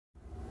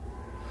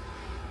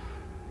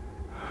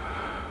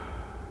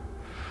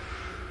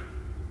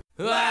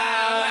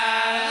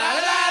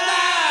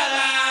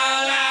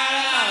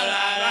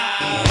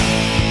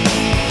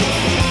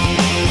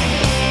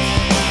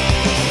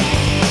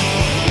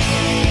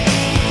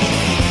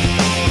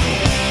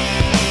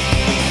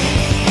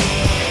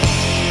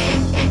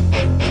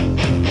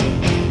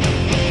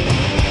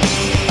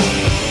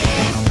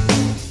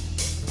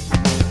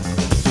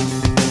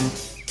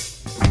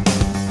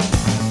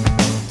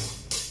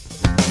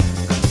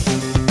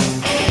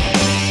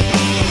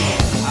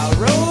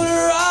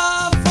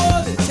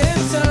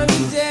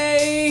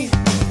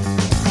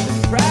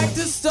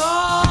Practiced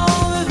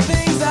all the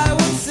things I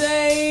would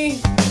say.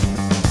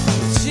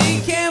 When she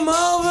came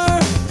over,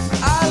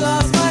 I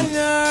lost my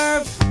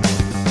nerve.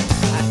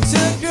 I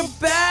took her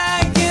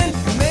back and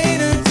made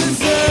her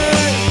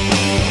dessert.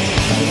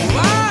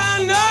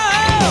 I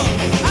know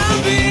I'm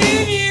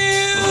being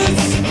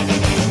used.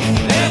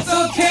 It's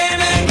okay,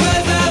 man,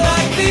 'cause I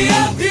like the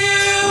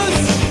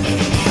abuse.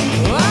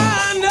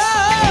 I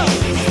know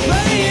she's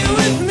playing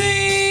with me.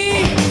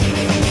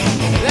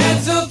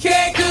 That's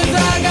okay, 'cause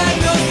I got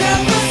no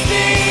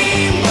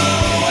self-esteem. Oh,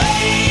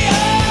 hey,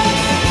 oh,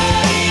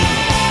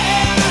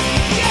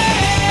 yeah,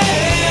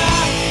 yeah.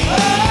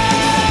 Oh,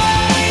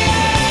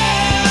 yeah,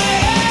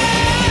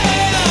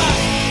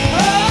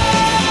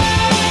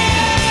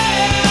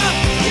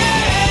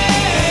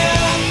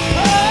 yeah.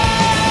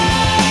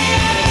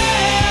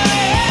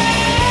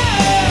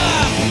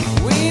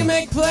 We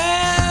make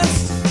plans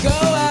to go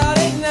out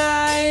at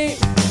night.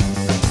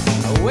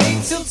 I wait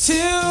till 2,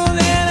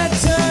 then I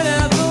turn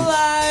out the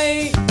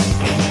light.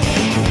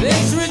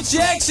 This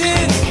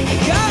rejection's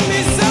got me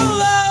so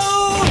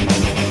low.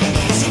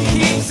 She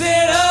keeps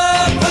it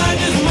up, I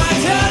just might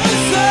tell her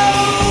so.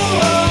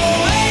 Oh,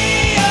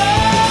 hey,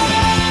 oh,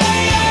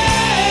 yeah,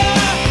 yeah.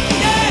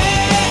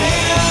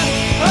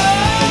 Oh,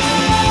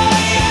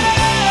 yeah, yeah.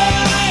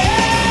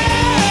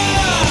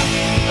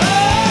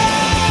 Oh,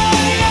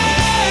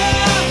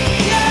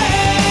 yeah, yeah.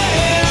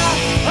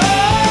 Oh,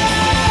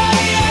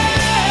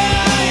 yeah.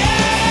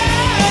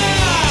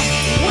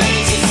 When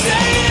she's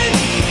saying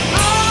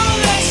all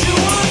that she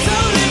wants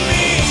only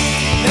me,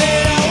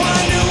 then I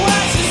wonder why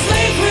she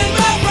sleeps with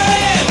my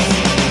friends.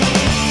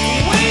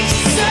 When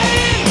she's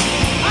saying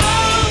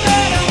all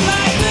that I'm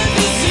likely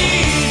to see,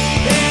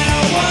 then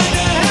I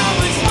wonder how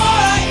much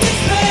more I can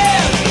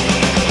spend.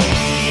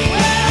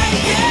 Well, I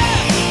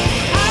guess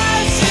I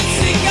should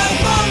seek out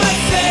for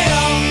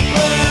myself,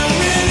 but I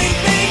really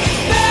think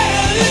it's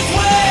better this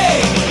way.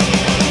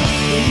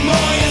 The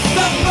more you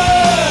suffer,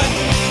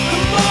 the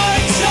more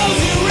it shows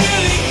you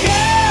really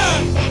care.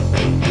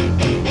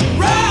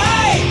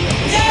 Right,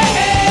 yeah.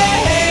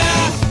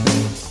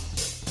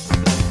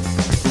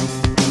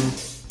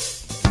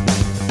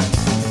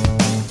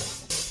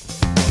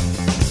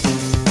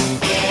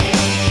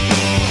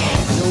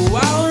 So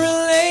I'll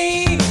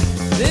relate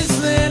this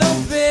little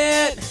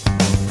bit.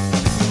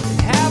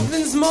 It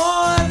happens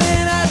more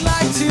than I'd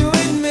like to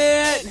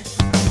admit.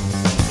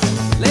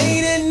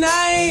 Late at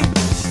night,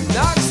 she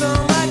knocks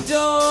on